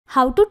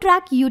How to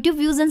track YouTube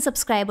views and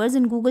subscribers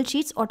in Google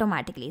Sheets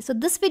automatically. So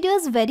this video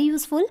is very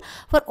useful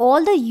for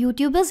all the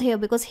YouTubers here,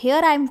 because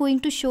here I am going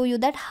to show you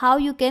that how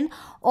you can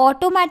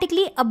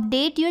automatically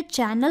update your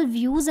channel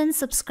views and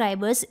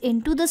subscribers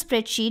into the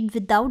spreadsheet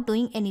without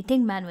doing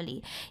anything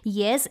manually.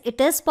 Yes, it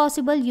is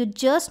possible. You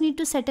just need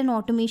to set an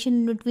automation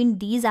in between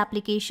these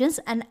applications,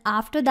 and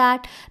after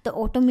that the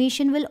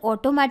automation will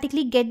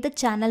automatically get the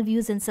channel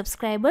views and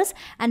subscribers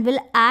and will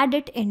add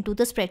it into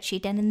the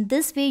spreadsheet. And in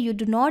this way you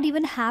do not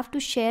even have to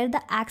share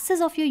the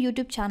access of your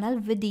YouTube channel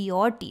with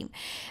your team.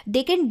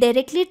 They can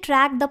directly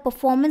track the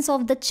performance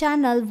of the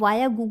channel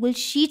via Google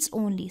Sheets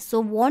only. So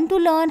want to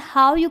learn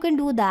how you can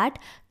do that?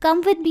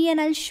 Come with me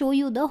and I'll show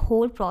you the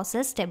whole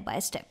process step by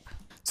step.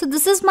 So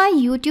this is my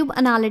YouTube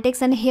analytics,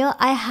 and here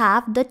I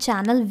have the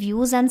channel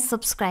views and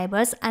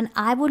subscribers, and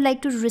I would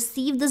like to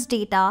receive this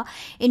data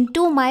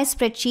into my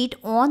spreadsheet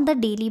on the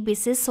daily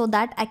basis so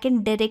that I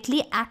can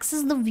directly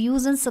access the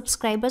views and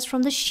subscribers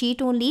from the sheet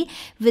only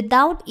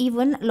without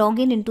even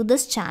logging into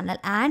this channel.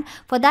 And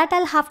for that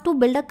I'll have to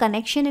build a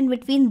connection in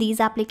between these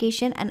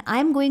applications, and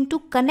I'm going to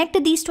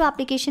connect these two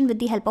applications with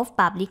the help of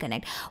Pabbly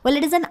Connect. Well,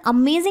 it is an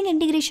amazing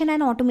integration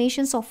and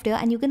automation software,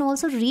 and you can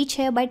also reach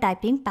here by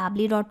typing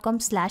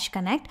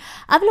pabbly.com/connect.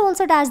 I will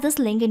also attach this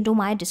link into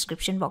my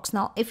description box.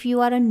 Now, if you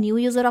are a new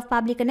user of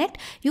Pabbly Connect,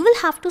 you will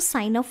have to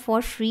sign up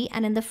for free,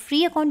 and in the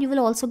free account you will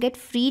also get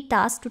free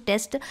tasks to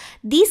test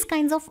these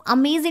kinds of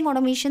amazing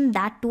automation,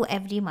 that too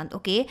every month.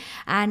 Okay,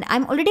 and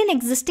I'm already an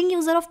existing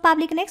user of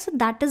Pabbly Connect, so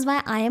that is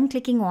why I am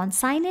clicking on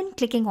sign in,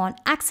 clicking on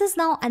access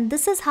now, and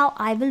this is how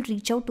I will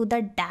reach out to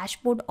the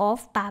dashboard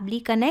of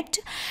Pabbly Connect.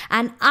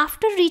 And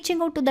after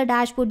reaching out to the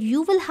dashboard,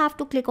 you will have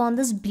to click on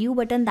this blue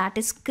button, that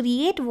is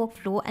create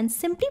workflow, and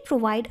simply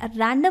provide a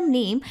random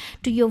name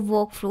to your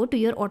workflow, to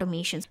your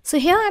automations. So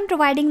here I'm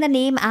providing the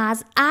name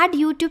as add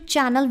YouTube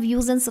channel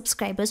views and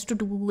subscribers to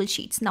Google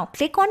Sheets. Now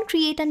click on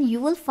create and you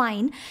will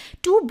find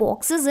two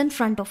boxes in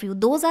front of you.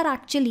 Those are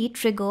actually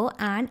trigger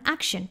and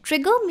action.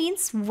 Trigger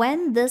means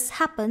when this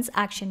happens,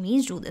 action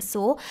means do this.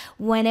 So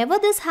whenever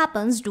this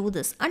happens, do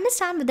this.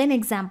 Understand with an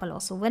example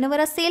also. Whenever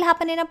a sale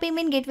happen in a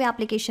payment gateway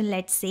application,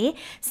 let's say,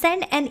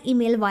 send an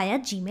email via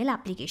Gmail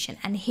application.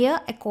 And here,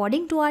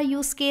 according to our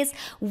use case,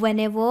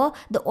 whenever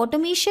the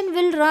automation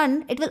will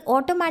run, it will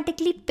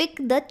automatically pick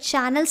the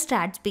channel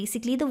stats,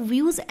 basically the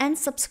views and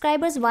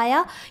subscribers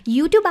via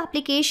YouTube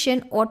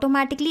application,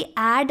 automatically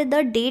add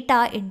the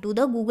data into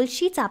the Google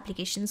Sheets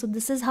application. So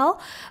this is how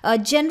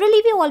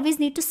generally we always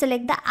need to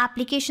select the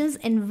applications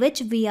in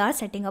which we are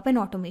setting up an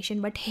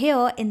automation. But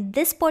here in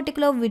this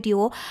particular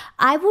video,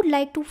 I would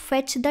like to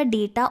fetch the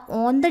data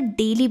on the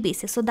daily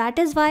basis. So that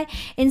is why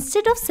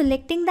instead of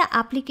selecting the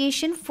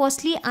application,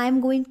 firstly I am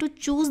going to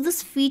choose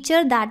this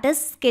feature, that is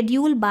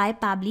schedule by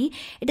Pabbly.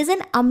 It is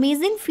an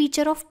amazing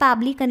feature of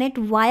Pabbly Connect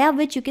via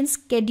which you can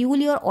schedule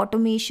your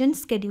automation,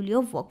 schedule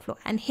your workflow,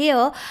 and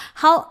here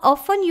how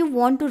often you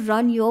want to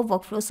run your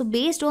workflow. So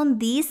based on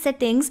these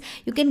settings,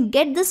 you can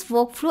get this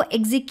workflow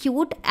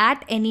execute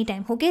at any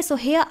time. Okay, so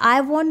here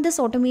I want this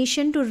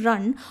automation to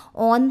run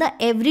on the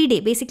everyday,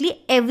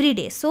 basically every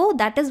day. So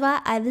that is why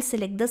I will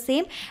select the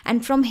same,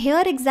 and from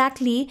here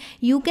exactly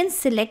you can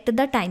select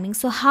the timing.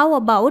 So how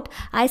about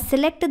I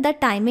select the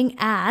timing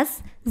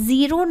as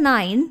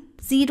 0900.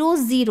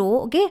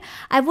 Okay,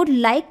 I would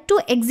like to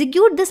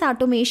execute this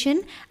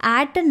automation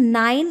at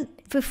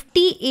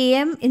 9:50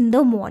 a.m. in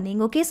the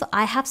morning. Okay, so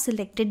I have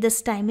selected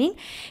this timing,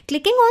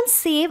 clicking on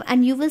save,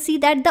 and you will see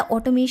that the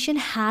automation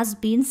has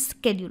been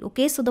scheduled.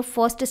 Okay, so the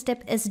first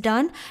step is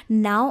done.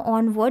 Now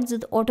onwards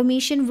the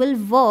automation will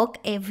work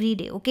every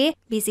day. Okay,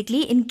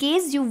 basically in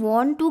case you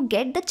want to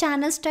get the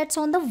channel stats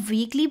on the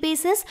weekly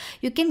basis,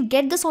 you can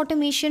get this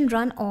automation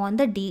run on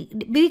the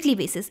weekly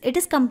basis. It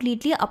is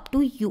completely up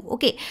to you.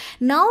 Okay,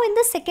 now in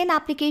the second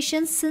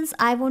application, since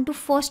I want to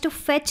first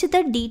fetch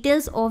the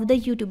details of the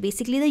YouTube,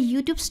 basically the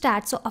YouTube stats,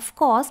 so of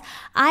course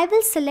I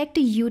will select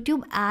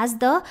YouTube as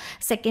the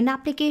second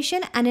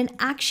application, and in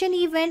action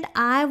event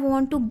I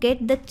want to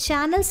get the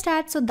channel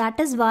stats. So that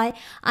is why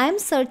I am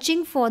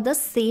searching for the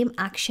same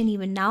action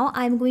event. Now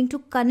I am going to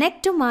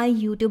connect to my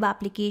YouTube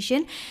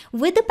application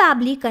with the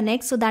Pabbly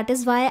Connect. So that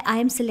is why I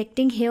am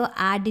selecting here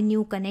add a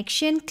new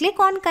connection, click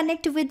on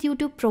connect with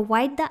YouTube,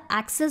 provide the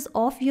access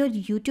of your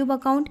YouTube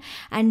account,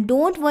 and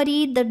don't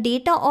worry, the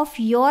data of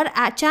your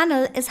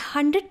channel is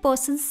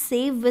 100%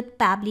 safe with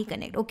Pabbly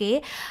Connect.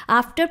 Okay,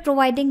 after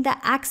providing the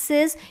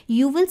access,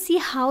 you will see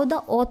how the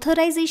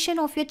authorization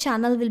of your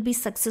channel will be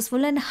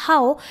successful and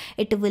how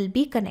it will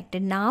be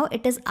connected. Now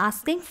it is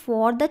asking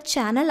for the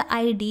channel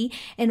ID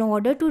in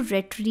order to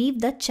retrieve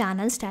the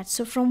channel stats.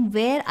 So from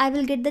where I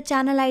will get the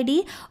channel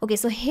ID? Okay,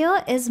 so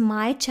here is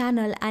my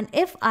channel, and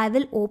if I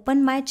will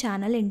open my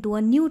channel into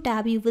a new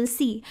tab, you will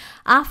see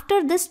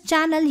after this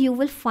channel you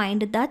will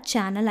find the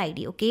channel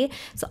ID. Okay,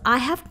 so I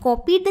have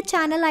copied the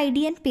channel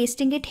ID and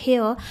pasting it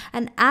here,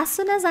 and as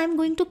soon as I'm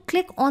going to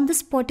click on on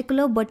this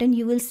particular button,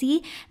 you will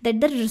see that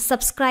the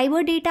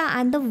subscriber data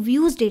and the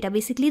views data,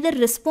 basically the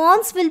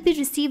response, will be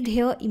received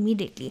here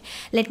immediately.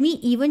 Let me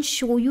even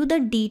show you the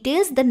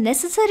details, the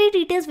necessary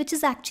details which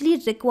is actually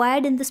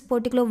required in this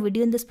particular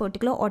video, in this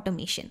particular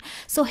automation.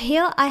 So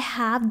here I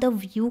have the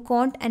view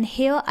count and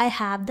here I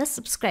have the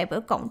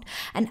subscriber count,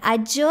 and I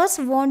just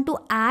want to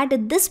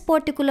add this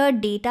particular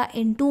data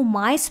into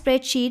my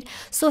spreadsheet.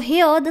 So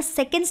here the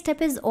second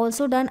step is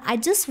also done. I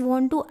just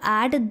want to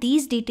add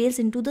these details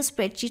into the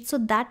spreadsheet. So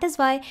that is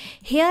why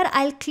here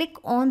I'll click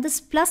on this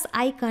plus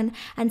icon,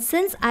 and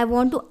since I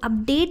want to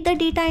update the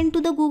data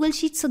into the Google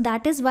Sheets, so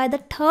that is why the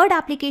third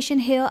application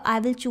here I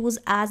will choose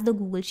as the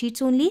Google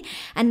Sheets only.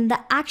 And the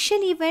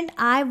action event,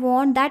 I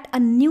want that a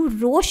new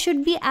row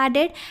should be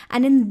added,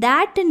 and in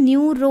that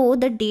new row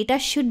the data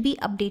should be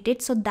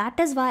updated. So that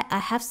is why I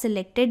have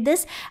selected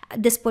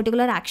this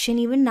particular action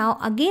event. Now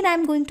again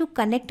I'm going to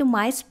connect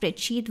my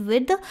spreadsheet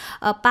with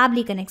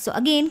Pabbly Connect. So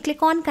again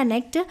click on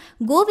connect,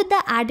 go with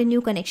the add a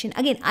new connection.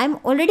 Again I'm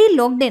already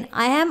logged in,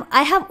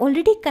 I have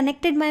already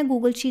connected my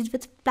Google Sheets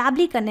with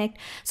Pabbly Connect,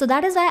 so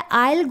that is why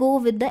I'll go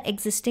with the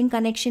existing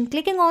connection.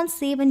 Clicking on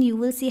save, and you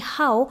will see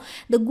how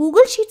the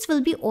Google Sheets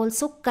will be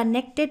also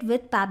connected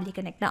with Pabbly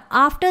Connect. Now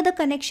after the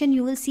connection,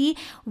 you will see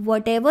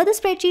whatever the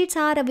spreadsheets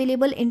are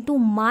available into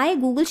my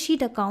Google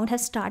Sheet account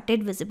has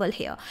started visible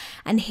here.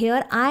 And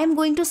here I am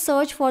going to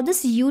search for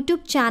this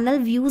YouTube channel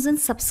views and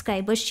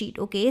subscriber sheet.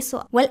 Okay,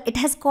 so well, it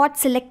has got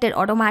selected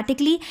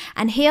automatically,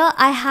 and here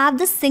I have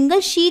the single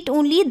sheet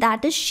only,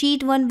 that is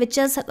sheet 1, which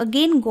has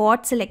again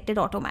got selected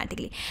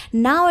automatically.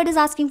 Now it is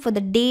asking for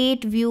the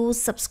date,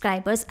 views,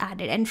 subscribers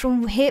added, and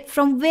from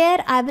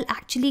where I will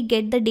actually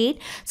get the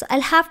date. So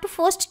I'll have to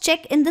first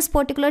check in this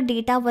particular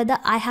data whether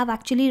I have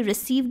actually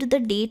received the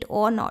date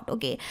or not.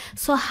 Okay,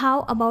 so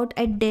how about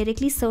I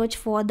directly search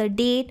for the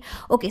date?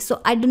 Okay,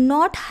 so I do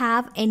not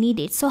have any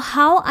date. So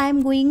how I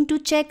am going to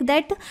check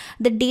that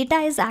the data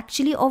is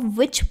actually of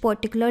which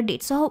particular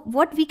date? So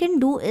what we can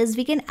do is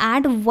we can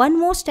add one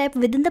more step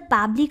within the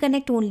Pabbly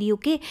Connect only,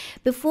 okay,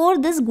 before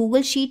this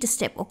Google Sheet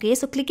step. Okay,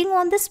 so clicking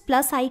on this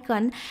plus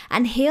icon,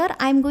 and here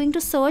I'm going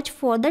to search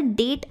for the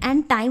date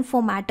and time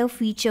formatter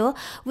feature,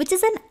 which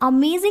is an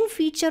amazing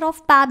feature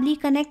of Pabbly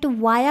Connect,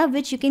 via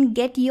which you can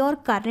get your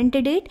current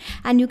date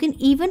and you can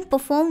even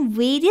perform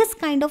various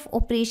kind of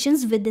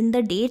operations within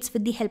the dates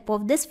with the help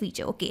of this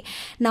feature. Okay,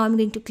 now I'm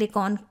going to click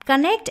on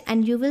connect,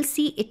 and you will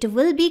see it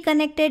will be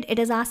connected. It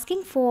is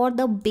asking for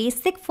the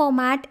basic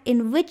format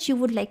in which you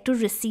would like to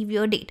receive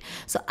your date.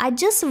 So I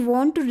just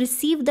want to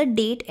receive the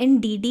date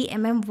in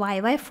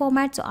DDMMYY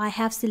format, so I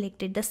have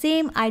selected the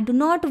same. I do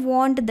not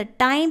want the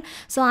time,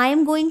 so I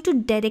am going to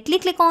directly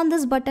click on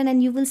this button,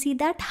 and you will see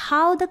that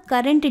how the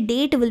current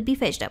date will be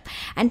fetched up.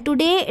 And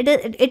today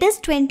it is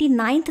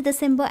 29th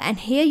December, and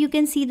here you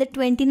can see the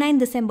 29th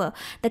December,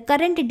 the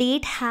current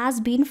date has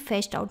been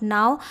fetched out.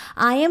 Now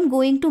I am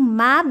going to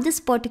map this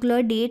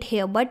particular date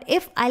here, but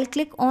if I'll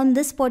click on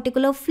this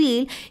particular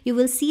field, you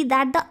will see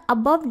that the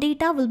above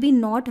data will be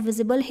not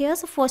visible here.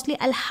 So firstly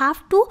I'll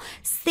have to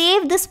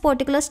save this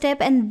particular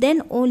step, and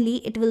then only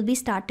it will be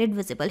started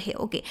visible here.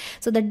 Okay,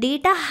 so the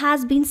data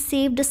has been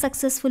saved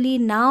successfully.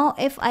 Now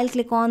if I'll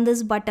click on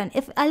this button,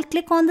 if I'll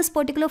click on this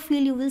particular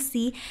field, you will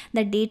see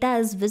the data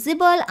is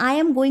visible. I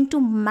am going to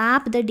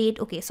map the date.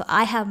 Okay, so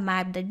I have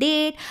mapped the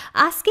date.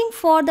 Asking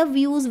for the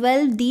views,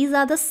 well, these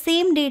are the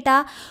same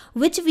data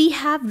which we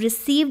have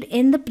received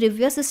in the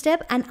previous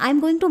step, and I'm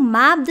going to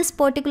map this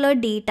particular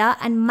data,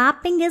 and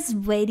mapping is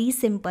very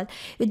simple.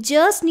 You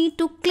just need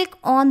to click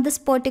on this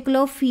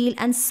particular field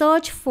and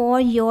search for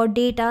your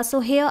data. So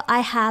here I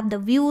have the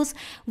views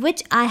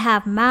which I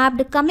have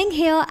mapped. Coming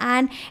here,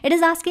 and it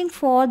is asking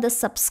for the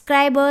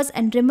subscribers,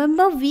 and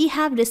remember we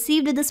have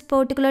received this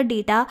particular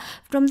data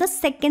from the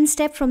second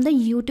step, from the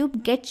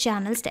YouTube get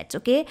channel stats.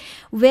 Okay,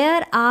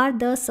 where are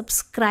the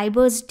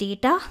subscribers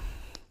data?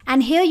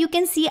 And here you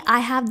can see I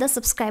have the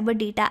subscriber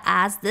data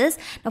as this.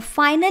 Now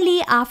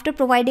finally, after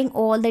providing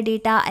all the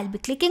data, I'll be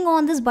clicking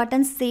on this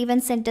button save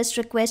and send test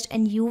request,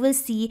 and you will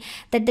see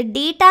that the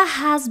data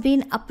has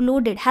been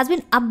uploaded, has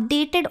been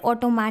updated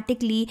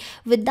automatically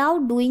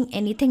without doing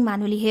anything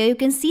manually. Here you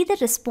can see the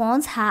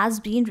response has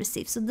been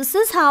received. So this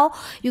is how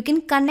you can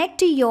connect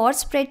to your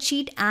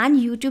spreadsheet and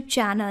YouTube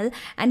channel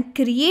and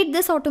create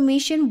this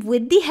automation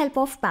with the help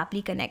of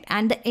Pabbly Connect.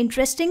 And the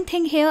interesting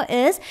thing here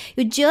is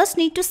you just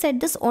need to set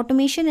this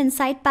automation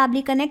inside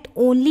Pabbly Connect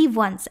only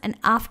once, and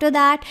after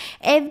that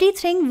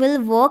everything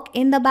will work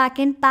in the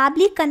backend.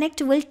 Pabbly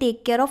Connect will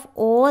take care of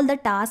all the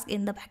tasks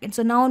in the backend.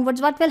 So now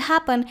onwards, what will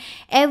happen?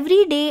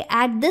 Every day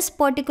at this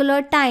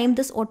particular time,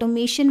 this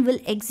automation will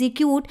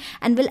execute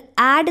and will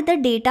add the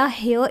data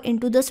here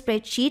into the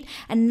spreadsheet,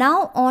 and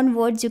now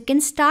onwards you can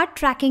start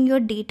tracking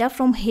your data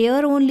from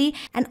here only,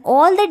 and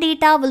all the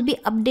data will be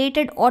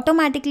updated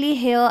automatically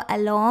here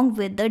along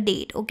with the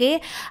date.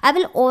 Okay, I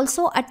will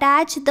also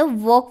attach the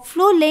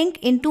workflow link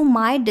into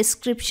my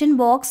description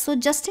box. So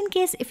just in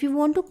case if you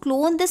want to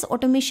clone this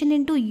automation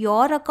into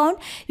your account,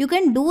 you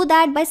can do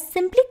that by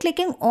simply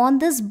clicking on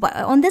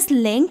this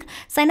link.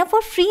 Sign up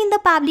for free in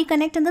the Pabbly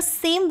Connect and the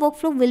same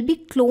workflow will be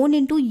cloned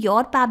into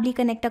your Pabbly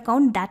Connect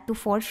account, that too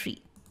for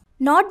free.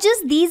 Not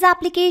just these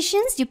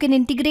applications, you can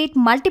integrate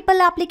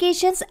multiple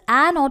applications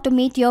and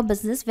automate your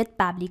business with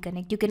Pabbly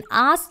Connect. You can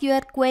ask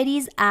your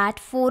queries at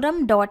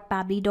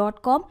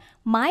forum.pabbly.com.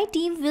 My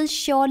team will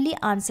surely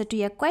answer to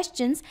your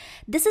questions.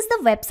 This is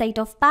the website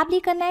of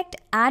Pabbly Connect,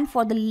 and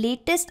for the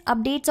latest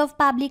updates of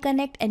Pabbly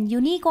Connect and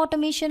unique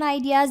automation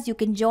ideas, you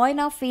can join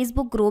our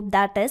Facebook group,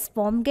 that is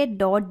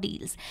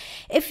formget.deals.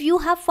 If you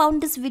have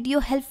found this video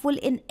helpful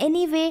in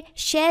any way,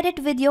 share it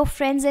with your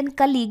friends and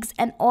colleagues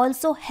and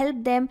also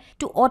help them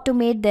to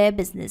automate their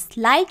business.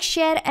 Like,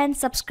 share and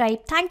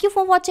subscribe. Thank you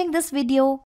for watching this video.